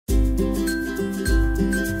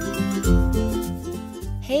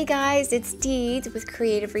Hey guys, it's Dee with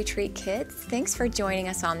Creative Retreat Kits. Thanks for joining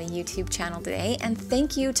us on the YouTube channel today, and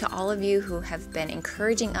thank you to all of you who have been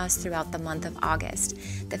encouraging us throughout the month of August.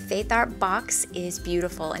 The Faith Art box is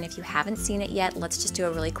beautiful, and if you haven't seen it yet, let's just do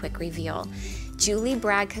a really quick reveal. Julie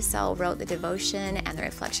Bragg Cassell wrote the devotion and the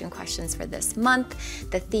reflection questions for this month.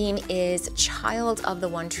 The theme is Child of the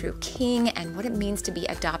One True King and what it means to be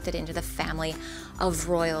adopted into the family of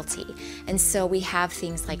royalty. And so we have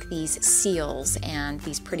things like these seals and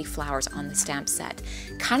these pretty flowers on the stamp set,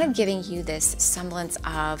 kind of giving you this semblance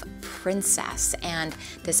of princess and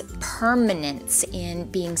this permanence in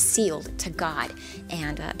being sealed to God.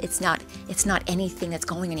 And it's not anything that's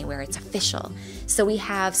going anywhere, it's official. So we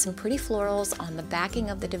have some pretty florals on the backing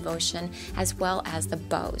of the devotion as well as the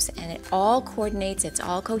bows, and it all coordinates, it's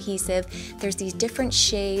all cohesive. There's these different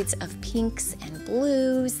shades of pinks and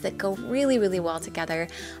blues that go really, really well together.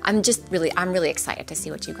 I'm really excited to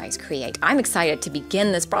see what you guys create. I'm excited to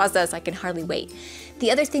begin this process. I can hardly wait. The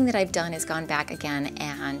other thing that I've done is gone back again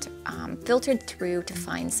and filtered through to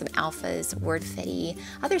find some alphas, word fitty,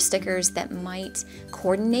 other stickers that might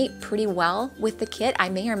coordinate pretty well with the kit. I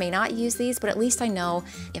may or may not use these, but at least I know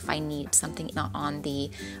if I need something not on the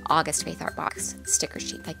August Faith Art box sticker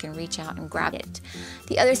sheet, I can reach out and grab it.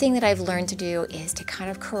 The other thing that I've learned to do is to kind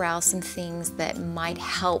of corral some things that might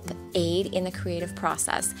help aid in the creative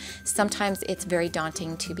process. Sometimes it's very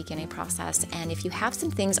daunting to begin a process, and if you have some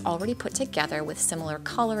things already put together with similar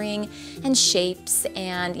coloring and shapes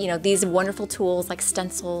and these wonderful tools like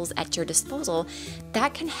stencils at your disposal,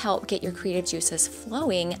 that can help get your creative juices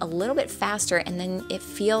flowing a little bit faster, and then it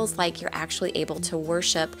feels like you're actually able to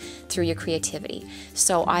worship through your creativity.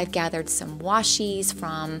 So I've gathered some washies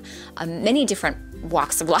from many different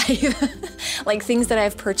walks of life, like things that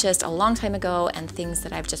I've purchased a long time ago and things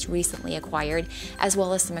that I've just recently acquired, as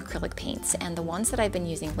well as some acrylic paints. And the ones that I've been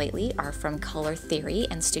using lately are from Color Theory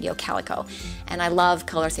and Studio Calico, and I love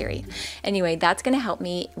Color Theory. Anyway, that's going to help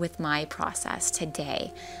me with my process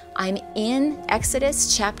today. I'm in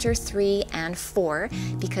Exodus chapter 3 and 4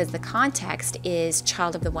 because the context is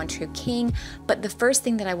Child of the One True King, but the first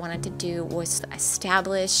thing that I wanted to do was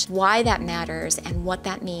establish why that matters and what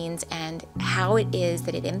that means and how it is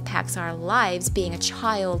that it impacts our lives being a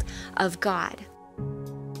child of God.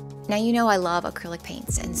 Now, I love acrylic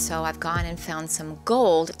paints, and so I've gone and found some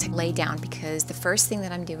gold to lay down because the first thing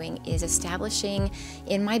that I'm doing is establishing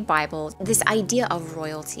in my Bible this idea of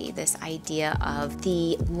royalty, this idea of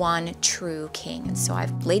the one true king. And so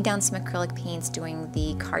I've laid down some acrylic paints doing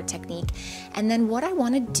the card technique, and then what I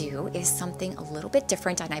want to do is something a little bit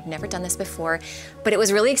different, and I've never done this before, but it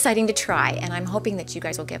was really exciting to try, and I'm hoping that you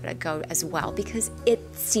guys will give it a go as well because it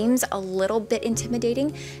seems a little bit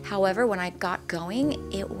intimidating. However, when I got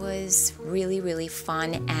going, it was really, really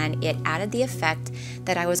fun, and it added the effect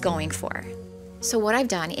that I was going for. So what I've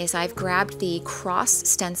done is I've grabbed the cross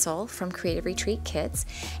stencil from Creative Retreat Kits,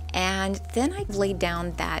 and then I've laid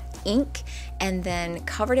down that ink and then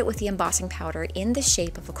covered it with the embossing powder in the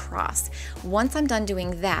shape of a cross. Once I'm done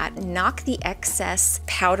doing that, knock the excess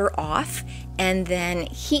powder off and then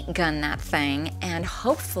heat gun that thing, and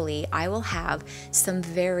hopefully I will have some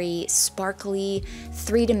very sparkly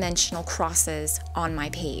three-dimensional crosses on my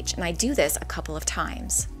page. And I do this a couple of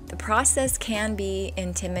times. The process can be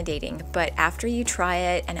intimidating, but after you try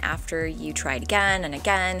it and after you try it again and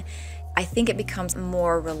again, I think it becomes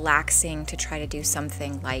more relaxing to try to do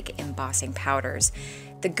something like embossing powders.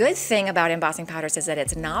 The good thing about embossing powders is that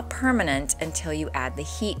it's not permanent until you add the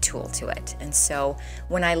heat tool to it. And so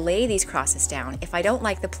when I lay these crosses down, if I don't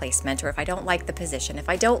like the placement or if I don't like the position, if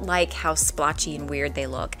I don't like how splotchy and weird they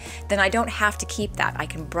look, then I don't have to keep that. I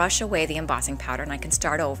can brush away the embossing powder and I can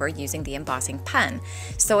start over using the embossing pen.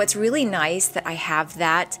 So it's really nice that I have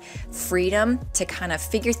that freedom to kind of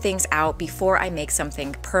figure things out before I make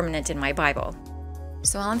something permanent in my Bible.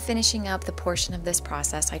 So while I'm finishing up the portion of this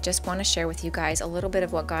process, I just want to share with you guys a little bit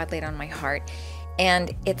of what God laid on my heart.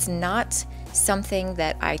 And it's not something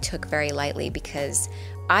that I took very lightly because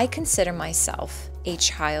I consider myself a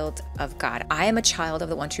child of God. I am a child of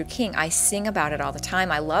the one true King. I sing about it all the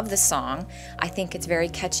time. I love the song. I think it's very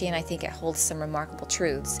catchy and I think it holds some remarkable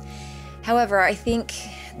truths. However, I think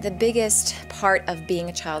the biggest part of being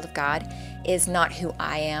a child of God is not who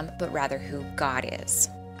I am, but rather who God is.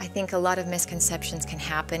 I think a lot of misconceptions can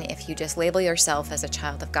happen if you just label yourself as a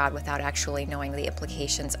child of God without actually knowing the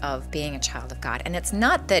implications of being a child of God. And it's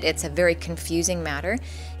not that it's a very confusing matter,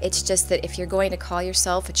 it's just that if you're going to call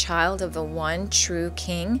yourself a child of the one true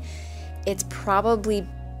King, it's probably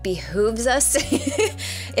behooves us,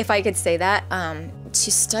 if I could say that,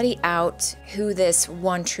 to study out who this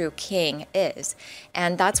one true King is.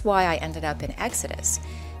 And that's why I ended up in Exodus.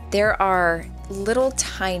 There are little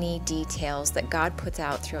tiny details that God puts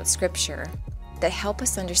out throughout Scripture that help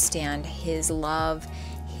us understand His love,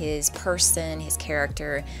 His person, His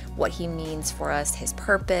character, what He means for us, His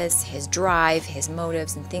purpose, His drive, His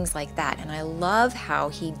motives, and things like that. And I love how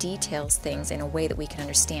He details things in a way that we can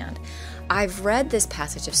understand. I've read this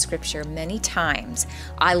passage of Scripture many times.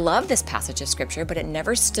 I love this passage of Scripture, but it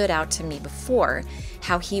never stood out to me before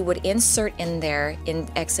how He would insert in there in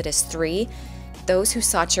Exodus 3, those who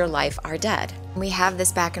sought your life are dead. We have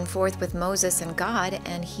this back and forth with Moses and God,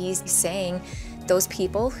 and He's saying, those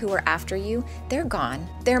people who are after you, they're gone.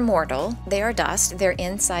 They're mortal. They are dust. They're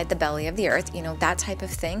inside the belly of the earth, that type of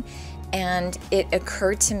thing. And it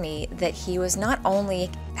occurred to me that He was not only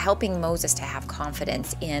helping Moses to have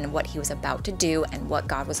confidence in what he was about to do and what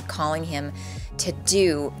God was calling him to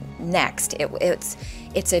do next.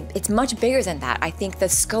 It's much bigger than that. I think the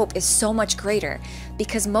scope is so much greater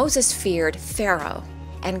because Moses feared Pharaoh.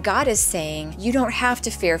 And God is saying, you don't have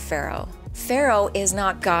to fear Pharaoh. Pharaoh is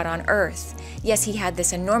not God on earth. Yes, he had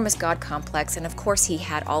this enormous God complex, and of course he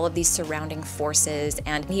had all of these surrounding forces,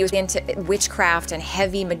 and he was into witchcraft and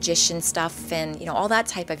heavy magician stuff and all that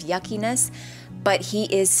type of yuckiness, but he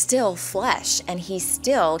is still flesh, and he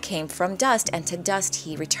still came from dust, and to dust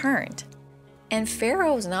he returned. And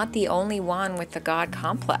Pharaoh's not the only one with the God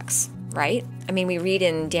complex, right? I mean, we read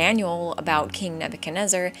in Daniel about King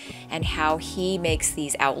Nebuchadnezzar and how he makes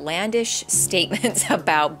these outlandish statements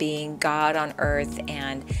about being God on earth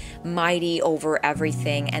and mighty over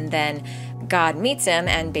everything. And then God meets him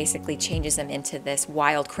and basically changes him into this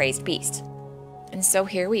wild, crazed beast. And so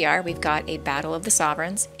here we are, we've got a battle of the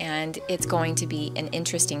sovereigns, and it's going to be an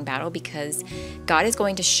interesting battle because God is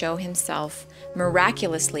going to show himself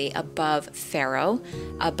miraculously above Pharaoh,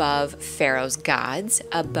 above Pharaoh's gods,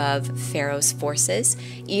 above Pharaoh's forces,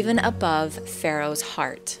 even above Pharaoh's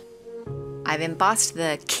heart. I've embossed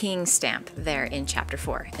the king stamp there in chapter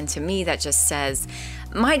 4, and to me that just says,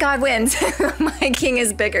 my God wins, my king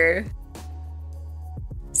is bigger.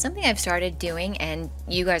 Something I've started doing, and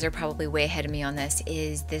you guys are probably way ahead of me on this,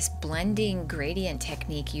 is this blending gradient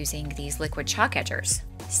technique using these liquid chalk edgers.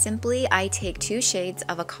 Simply, I take 2 shades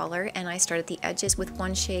of a color and I start at the edges with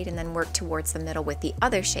one shade and then work towards the middle with the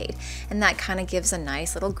other shade. And that kind of gives a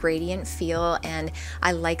nice little gradient feel, and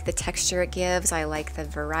I like the texture it gives. I like the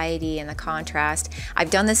variety and the contrast. I've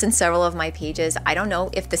done this in several of my pages. I don't know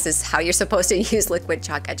if this is how you're supposed to use liquid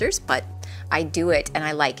chalk edgers, but I do it and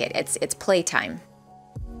I like it. It's playtime.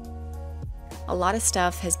 A lot of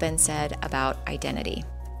stuff has been said about identity,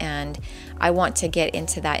 and I want to get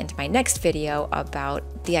into that into my next video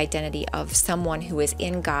about the identity of someone who is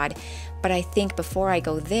in God. But I think before I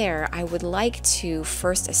go there, I would like to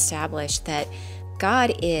first establish that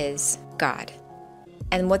God is God.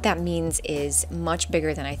 And what that means is much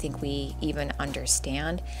bigger than I think we even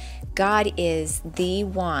understand. God is the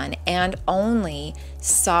one and only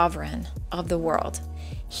sovereign of the world.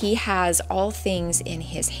 He has all things in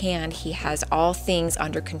his hand. He has all things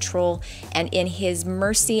under control. And in his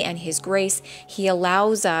mercy and his grace, he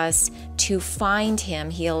allows us to find him.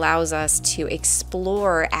 He allows us to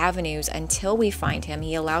explore avenues until we find him.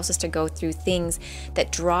 He allows us to go through things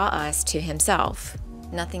that draw us to himself.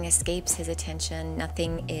 Nothing escapes his attention.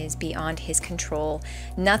 Nothing is beyond his control.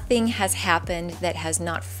 Nothing has happened that has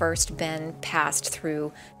not first been passed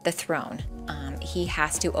through the throne. He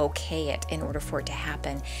has to okay it in order for it to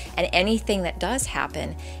happen. And anything that does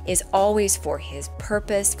happen is always for his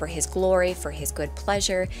purpose, for his glory, for his good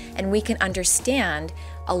pleasure. And we can understand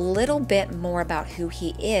a little bit more about who he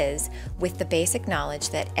is with the basic knowledge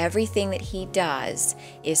that everything that he does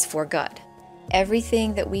is for good.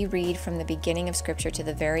 Everything that we read from the beginning of Scripture to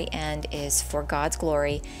the very end is for God's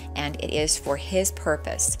glory, and it is for his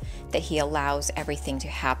purpose that he allows everything to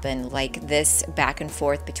happen, like this back and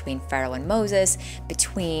forth between Pharaoh and Moses,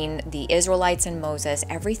 between the Israelites and Moses.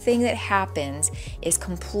 Everything that happens is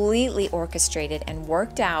completely orchestrated and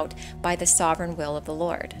worked out by the sovereign will of the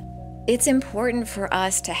Lord. It's important for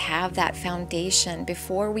us to have that foundation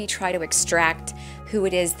before we try to extract who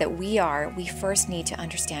it is that we are. We first need to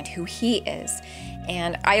understand who he is.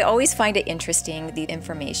 And I always find it interesting, the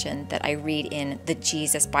information that I read in the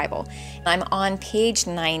Jesus Bible. I'm on page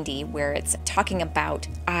 90 where it's talking about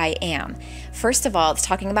I am. First of all, it's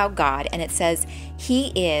talking about God, and it says, he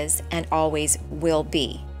is and always will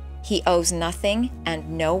be. He owes nothing and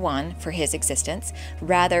no one for his existence.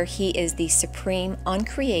 Rather, he is the supreme,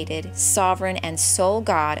 uncreated, sovereign, and sole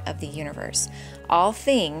God of the universe. All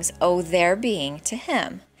things owe their being to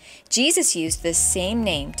him. Jesus used this same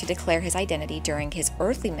name to declare his identity during his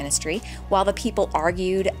earthly ministry. While the people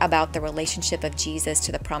argued about the relationship of Jesus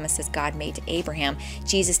to the promises God made to Abraham,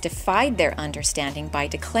 Jesus defied their understanding by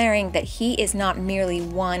declaring that he is not merely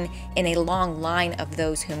one in a long line of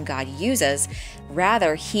those whom God uses.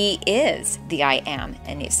 Rather, he is the I am,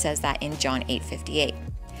 and it says that in John 8:58.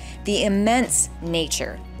 The immense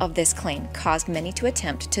nature of this claim caused many to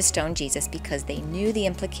attempt to stone Jesus because they knew the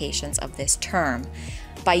implications of this term.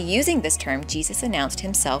 By using this term, Jesus announced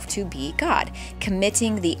himself to be God,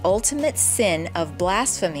 committing the ultimate sin of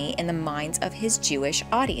blasphemy in the minds of his Jewish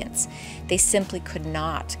audience. They simply could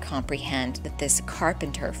not comprehend that this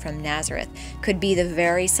carpenter from Nazareth could be the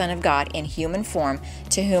very Son of God in human form,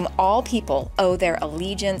 to whom all people owe their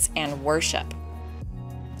allegiance and worship.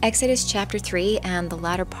 Exodus chapter 3 and the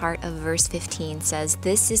latter part of verse 15 says,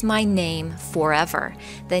 "This is my name forever,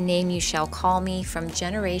 the name you shall call me from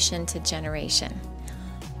generation to generation."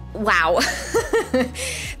 Wow.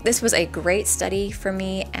 This was a great study for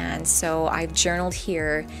me, and so I've journaled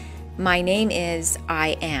here. My name is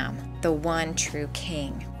I am, the one true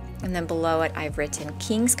King. And then below it, I've written,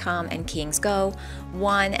 kings come and kings go.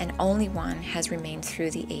 One and only one has remained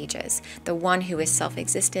through the ages. The one who is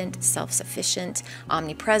self-existent, self-sufficient,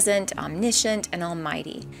 omnipresent, omniscient, and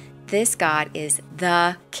almighty. This God is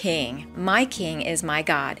the King. My King is my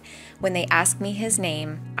God. When they ask me his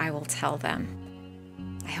name, I will tell them.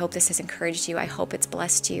 I hope this has encouraged you. I hope it's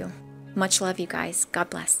blessed you. Much love, you guys.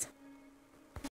 God bless.